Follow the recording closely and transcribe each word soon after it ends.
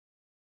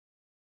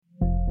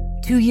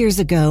2 years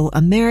ago,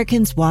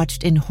 Americans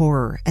watched in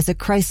horror as a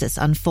crisis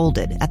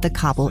unfolded at the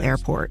Kabul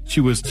airport.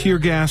 She was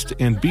tear-gassed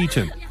and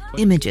beaten.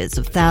 Images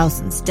of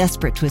thousands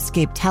desperate to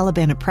escape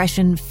Taliban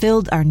oppression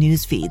filled our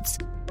news feeds.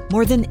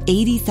 More than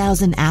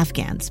 80,000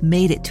 Afghans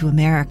made it to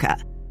America.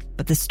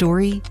 But the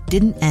story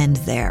didn't end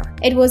there.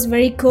 It was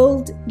very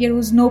cold. There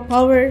was no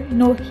power,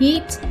 no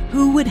heat.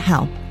 Who would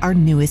help our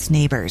newest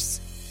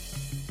neighbors?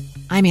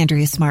 I'm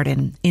Andrea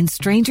Smartin. In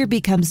Stranger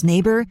Becomes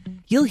Neighbor,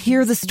 you'll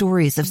hear the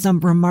stories of some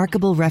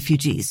remarkable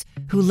refugees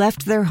who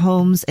left their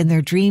homes and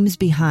their dreams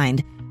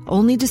behind,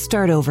 only to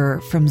start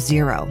over from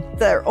zero.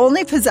 Their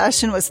only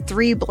possession was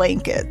 3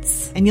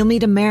 blankets. And you'll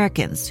meet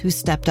Americans who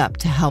stepped up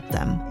to help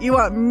them. You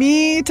want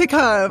me to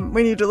come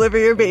when you deliver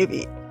your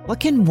baby. What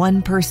can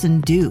one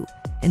person do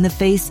in the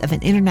face of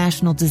an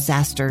international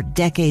disaster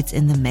decades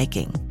in the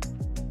making?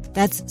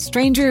 That's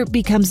Stranger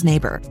Becomes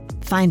Neighbor.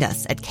 Find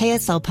us at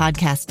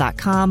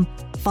kslpodcast.com.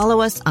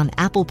 Follow us on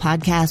Apple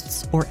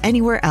Podcasts or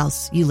anywhere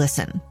else you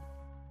listen.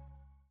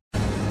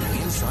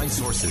 Inside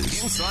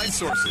Sources. Inside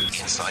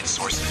Sources. Inside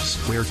Sources.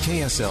 Where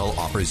KSL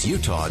offers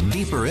Utah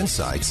deeper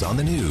insights on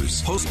the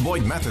news. Host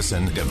Boyd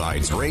Matheson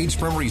divides rage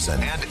from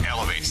reason and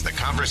elevates the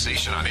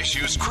conversation on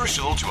issues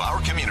crucial to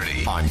our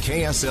community. On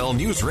KSL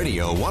News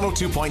Radio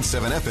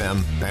 102.7 FM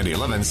and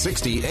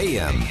 1160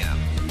 AM.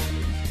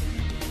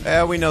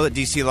 We know that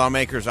D.C.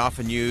 lawmakers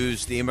often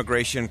use the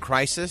immigration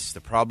crisis, the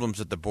problems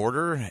at the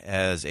border,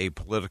 as a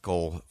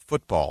political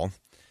football.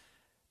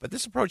 But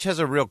this approach has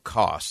a real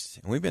cost,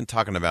 and we've been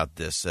talking about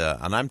this,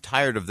 and I'm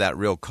tired of that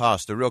real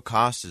cost. The real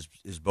cost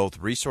is both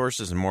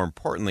resources and, more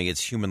importantly,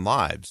 it's human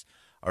lives.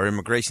 Our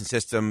immigration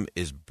system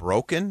is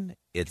broken.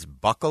 It's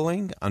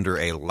buckling under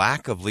a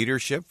lack of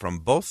leadership from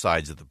both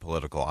sides of the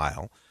political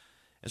aisle.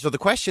 And so the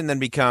question then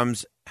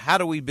becomes, how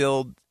do we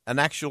build an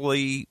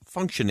actually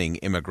functioning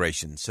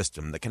immigration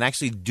system that can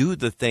actually do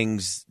the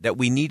things that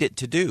we need it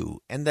to do,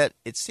 and that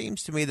it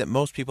seems to me that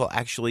most people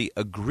actually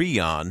agree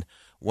on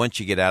once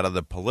you get out of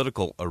the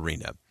political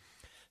arena?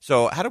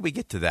 So how do we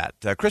get to that?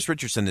 Chris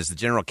Richardson is the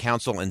general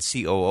counsel and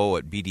COO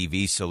at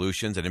BDV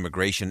Solutions, an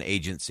immigration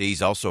agency.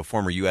 He's also a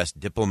former U.S.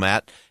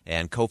 diplomat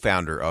and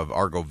co-founder of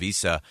Argo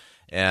Visa.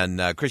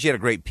 And Chris, you had a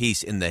great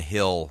piece in The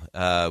Hill,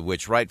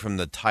 which right from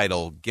the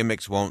title,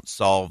 Gimmicks Won't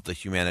Solve the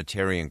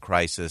Humanitarian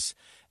Crisis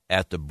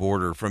at the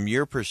Border. From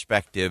your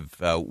perspective,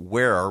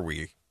 where are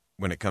we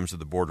when it comes to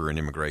the border and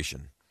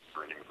immigration?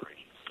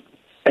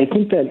 I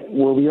think that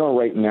where we are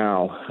right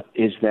now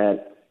is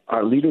that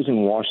our leaders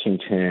in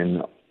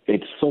Washington,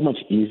 it's so much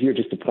easier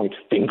just to point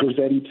fingers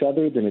at each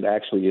other than it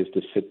actually is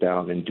to sit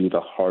down and do the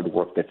hard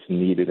work that's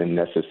needed and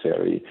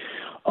necessary.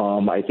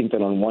 I think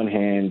that on one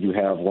hand, you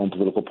have one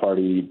political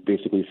party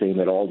basically saying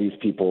that all these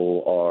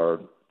people are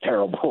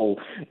terrible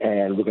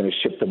and we're going to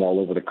ship them all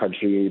over the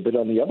country. But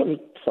on the other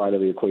side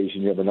of the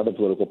equation, you have another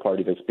political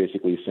party that's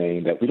basically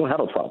saying that we don't have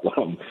a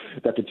problem,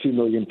 that the 2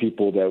 million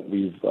people that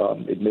we've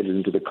admitted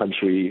into the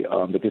country,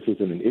 that this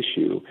isn't an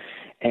issue.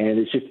 And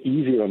it's just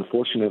easier,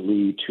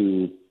 unfortunately,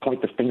 to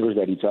point the fingers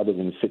at each other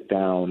than sit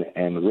down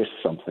and risk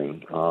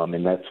something.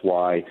 And that's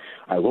why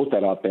I wrote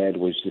that op-ed,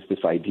 was just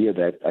this idea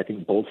that I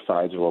think both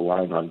sides are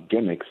relying on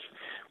gimmicks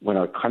when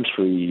our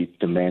country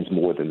demands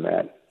more than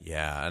that.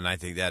 Yeah, and I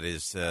think that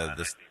is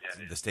the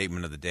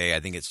statement of the day. I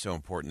think it's so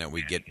important that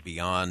we get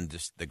beyond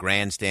just the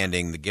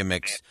grandstanding, the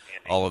gimmicks,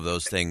 all of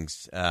those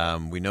things.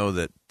 We know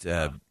that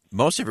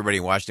most everybody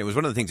in Washington, it was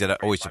one of the things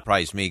that always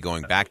surprised me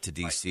going back to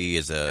D.C.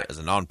 as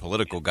a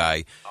non-political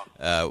guy,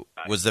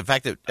 was the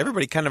fact that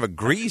everybody kind of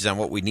agrees on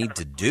what we need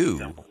to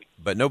do,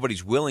 but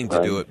nobody's willing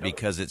to do it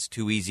because it's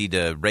too easy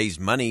to raise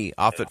money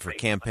off it for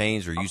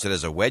campaigns or use it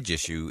as a wedge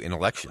issue in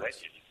elections.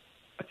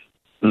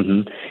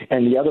 Mm-hmm.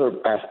 And the other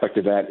aspect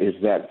of that is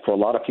that for a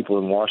lot of people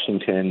in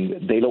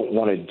Washington, they don't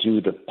want to do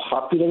the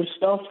popular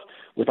stuff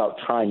without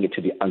tying it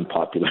to the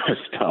unpopular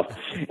stuff.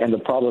 And the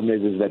problem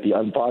is that the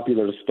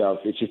unpopular stuff,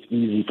 it's just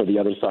easy for the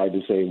other side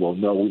to say, well,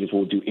 no, we just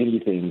won't do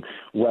anything,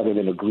 rather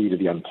than agree to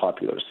the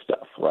unpopular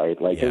stuff,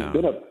 right? Like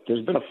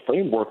there's been a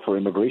framework for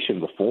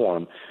immigration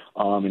reform.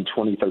 In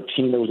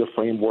 2013, there was a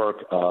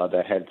framework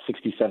that had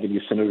 60,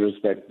 70 senators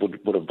that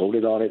would have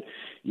voted on it.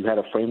 You had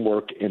a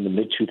framework in the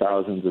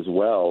mid-2000s as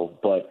well,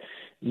 but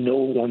no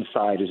one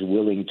side is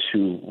willing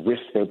to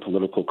risk their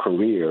political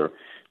career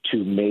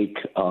to make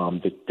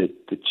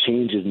the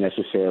changes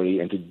necessary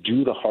and to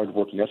do the hard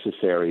work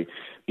necessary,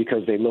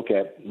 because they look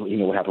at,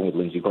 what happened with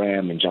Lindsey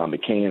Graham and John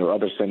McCain or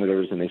other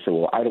senators, and they say,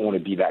 well, I don't want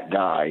to be that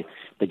guy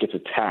that gets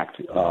attacked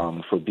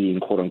for being,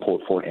 quote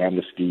unquote, for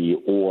amnesty,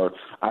 or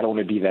I don't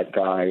want to be that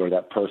guy or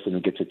that person who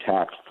gets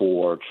attacked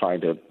for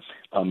trying to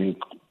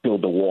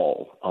build the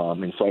wall.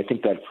 And so I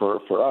think that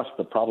for us,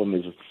 the problem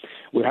is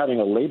we're having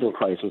a labor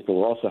crisis, but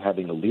we're also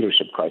having a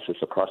leadership crisis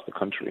across the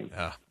country.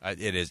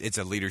 It is. It's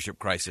a leadership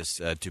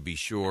crisis, to be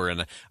sure.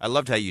 And I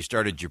loved how you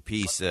started your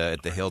piece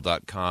at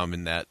thehill.com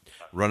in that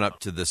run-up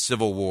to the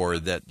Civil War,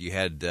 that you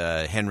had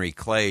Henry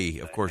Clay,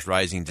 of course,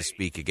 rising to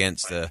speak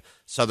against the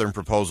Southern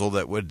proposal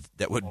that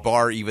would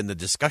bar even the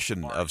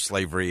discussion of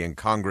slavery in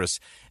Congress.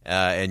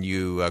 And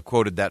you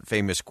quoted that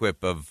famous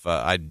quip of,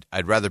 I'd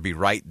rather be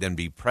right than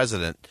be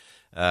president.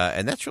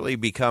 And that's really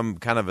become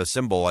kind of a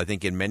symbol, I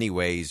think, in many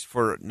ways,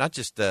 for not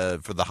just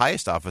for the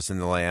highest office in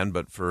the land,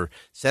 but for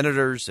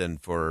senators and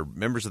for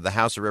members of the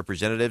House of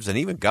Representatives and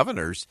even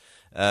governors,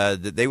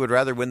 that they would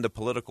rather win the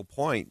political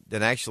point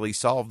than actually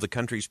solve the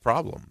country's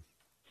problem.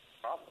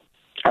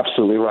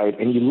 Absolutely right.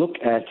 And you look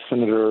at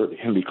Senator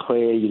Henry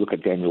Clay, you look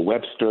at Daniel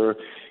Webster,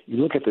 you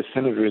look at the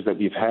senators that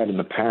we've had in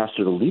the past,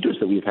 or the leaders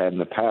that we've had in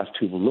the past,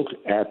 who've looked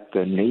at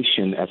the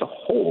nation as a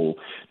whole,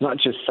 not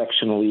just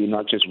sectionally,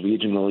 not just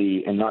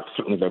regionally, and not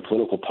certainly their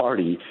political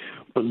party,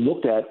 but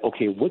looked at,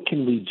 okay, what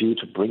can we do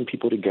to bring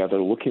people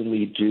together? What can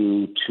we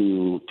do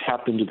to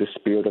tap into the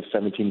spirit of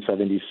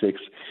 1776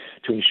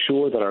 to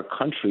ensure that our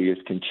country is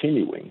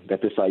continuing,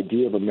 that this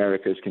idea of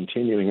America is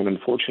continuing? And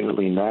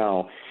unfortunately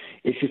now,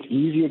 it's just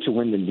easier to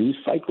win the news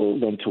cycle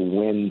than to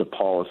win the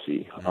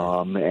policy.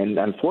 And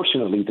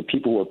unfortunately, the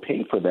people who are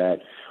paying for that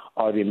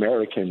are the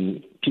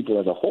American people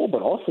as a whole,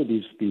 but also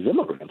these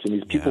immigrants and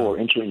these people who are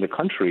entering the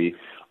country.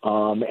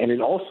 And it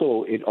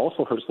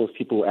also hurts those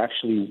people who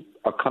actually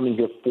are coming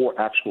here for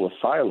actual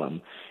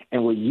asylum.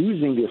 And we're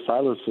using the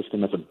asylum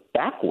system as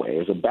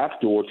a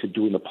backdoor to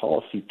doing the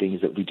policy things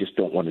that we just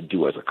don't want to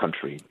do as a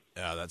country.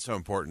 Yeah, that's so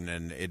important,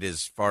 and it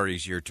is far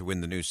easier to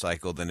win the news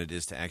cycle than it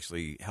is to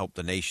actually help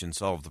the nation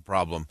solve the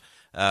problem.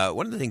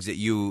 One of the things that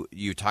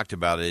you talked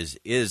about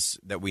is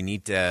that we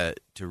need to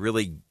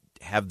really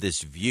have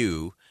this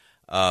view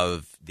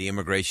of the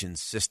immigration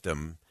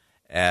system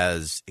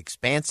as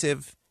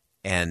expansive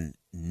and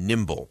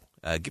nimble.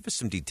 Give us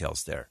some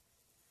details there.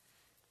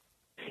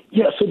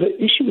 Yeah, so the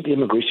issue with the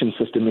immigration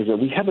system is that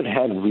we haven't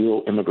had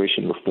real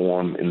immigration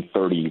reform in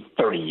 30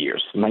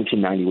 years.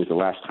 1990 was the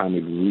last time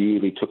we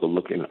really took a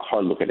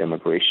hard look at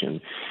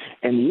immigration.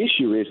 And the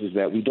issue is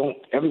that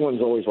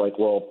everyone's always like,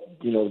 well,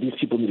 these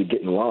people need to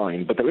get in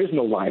line, but there is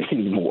no line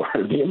anymore.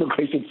 The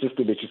immigration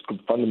system is just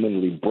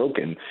fundamentally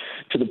broken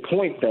to the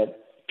point that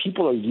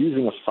people are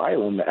using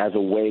asylum as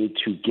a way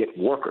to get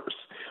workers.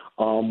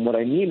 What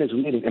I mean is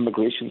we need an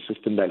immigration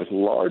system that is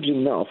large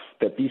enough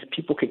that these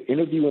people can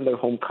interview in their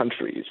home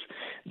countries,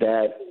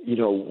 that,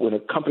 when a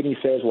company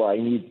says, well, I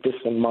need this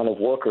amount of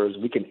workers,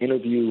 we can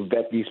interview,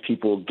 vet these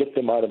people, get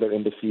them out of their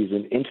embassies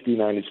and into the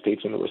United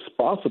States in a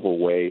responsible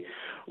way,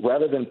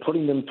 rather than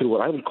putting them through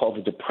what I would call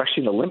the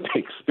Depression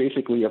Olympics,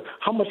 basically, of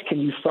how much can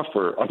you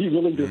suffer? Are you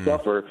willing to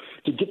suffer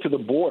to get to the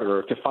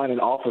border to find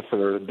an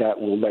officer that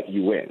will let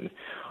you in?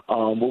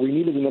 What we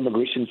need is an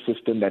immigration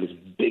system that is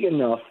big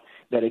enough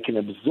that it can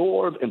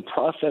absorb and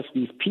process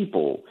these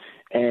people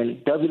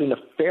and does it in a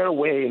fair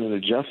way and in a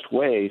just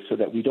way so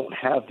that we don't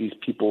have these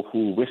people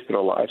who risk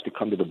their lives to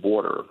come to the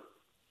border.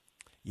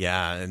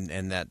 Yeah,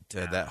 and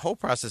that whole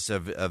process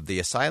of the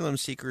asylum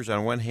seekers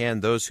on one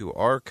hand, those who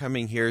are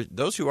coming here,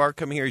 as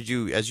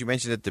you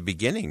mentioned at the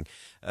beginning,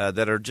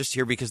 that are just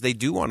here because they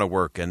do want to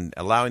work, and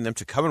allowing them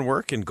to come and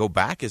work and go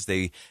back as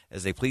they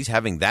please,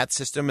 having that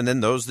system, and then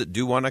those that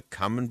do want to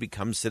come and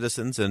become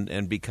citizens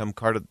and become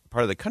part of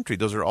the country.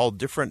 Those are all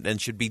different and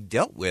should be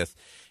dealt with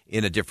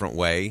in a different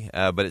way.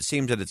 But it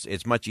seems that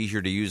it's much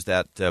easier to use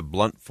that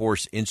blunt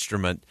force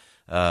instrument,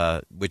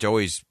 which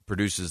always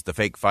produces the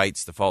fake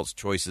fights, the false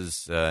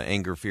choices,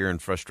 anger, fear,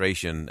 and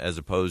frustration, as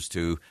opposed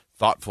to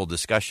thoughtful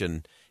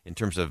discussion in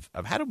terms of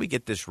how do we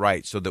get this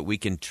right so that we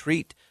can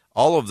treat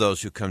all of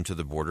those who come to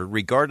the border,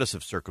 regardless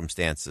of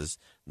circumstances,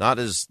 not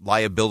as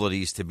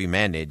liabilities to be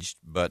managed,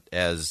 but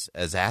as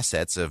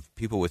assets of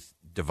people with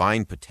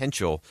divine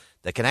potential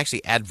that can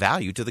actually add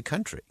value to the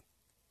country.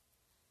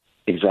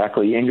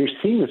 Exactly. And you're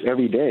seeing this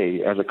every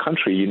day as a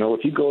country.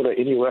 If you go to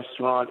any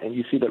restaurant and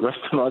you see that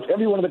restaurants,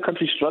 everyone in the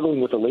country is struggling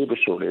with a labor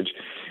shortage,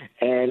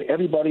 and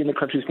everybody in the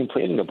country is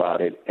complaining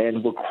about it.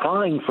 And we're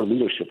crying for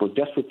leadership. We're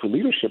desperate for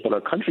leadership, but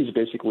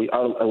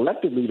our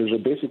elected leaders are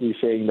basically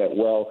saying that,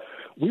 well,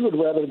 we would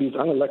rather these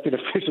unelected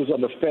officials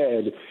on the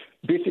Fed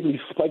basically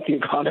spike the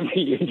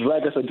economy and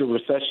drag us into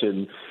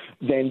recession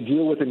than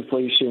deal with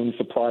inflation,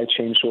 supply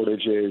chain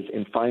shortages,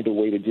 and find a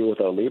way to deal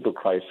with our labor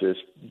crisis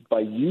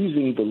by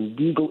using the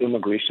legal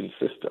immigration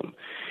system.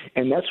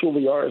 And that's where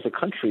we are as a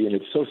country, and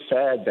it's so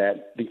sad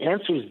that the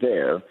answer is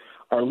there.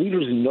 Our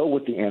leaders know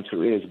what the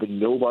answer is, but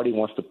nobody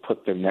wants to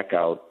put their neck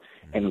out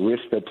and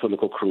risk their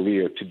political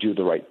career to do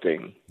the right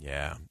thing.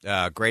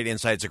 Yeah. Great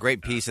insights. A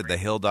great piece at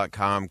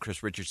thehill.com.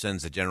 Chris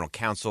Richardson's the general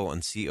counsel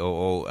and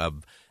COO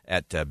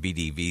at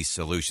BDV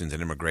Solutions,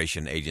 an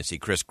immigration agency.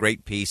 Chris,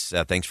 great piece.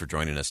 Thanks for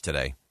joining us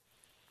today.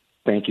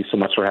 Thank you so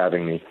much for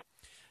having me.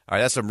 All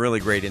right, that's some really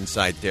great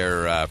insight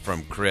there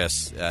from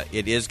Chris.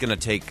 It is going to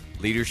take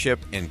leadership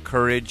and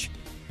courage.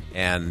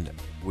 And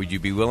would you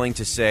be willing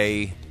to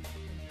say,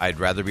 I'd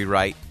rather be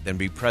right than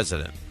be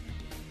president?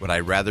 Would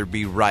I rather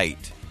be right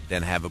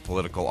than have a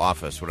political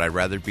office? Would I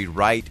rather be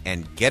right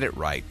and get it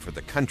right for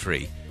the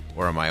country,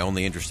 or am I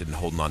only interested in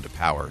holding on to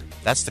power?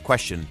 That's the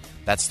question.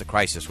 That's the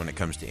crisis when it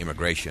comes to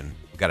immigration.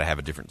 We've got to have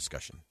a different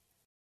discussion.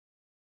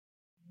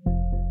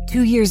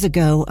 2 years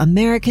ago,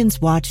 Americans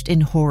watched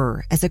in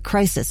horror as a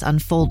crisis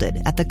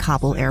unfolded at the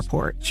Kabul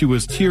airport. She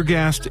was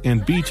tear-gassed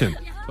and beaten.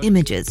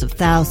 Images of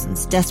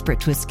thousands desperate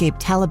to escape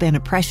Taliban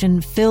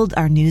oppression filled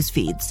our news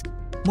feeds.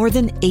 More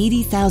than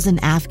 80,000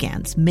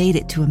 Afghans made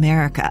it to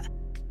America.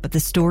 But the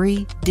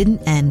story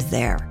didn't end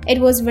there. It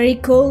was very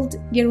cold.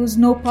 There was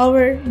no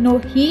power, no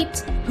heat.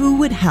 Who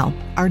would help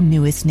our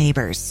newest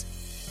neighbors?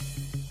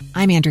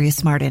 I'm Andrea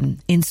Smartin.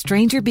 In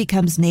Stranger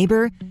Becomes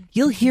Neighbor,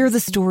 you'll hear the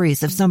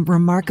stories of some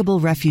remarkable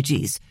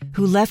refugees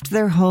who left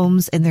their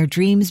homes and their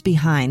dreams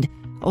behind,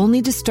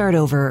 only to start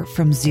over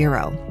from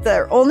zero.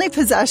 Their only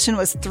possession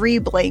was 3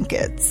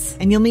 blankets.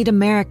 And you'll meet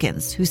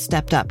Americans who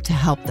stepped up to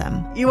help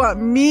them. You want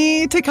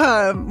me to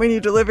come when you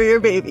deliver your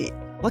baby.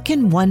 What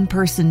can one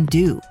person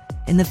do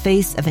in the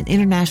face of an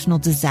international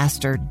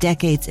disaster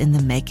decades in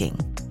the making?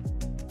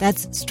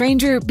 That's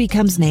Stranger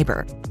Becomes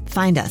Neighbor.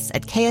 Find us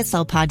at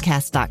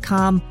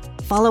kslpodcast.com,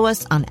 follow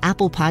us on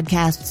Apple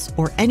Podcasts,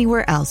 or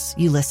anywhere else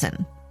you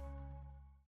listen.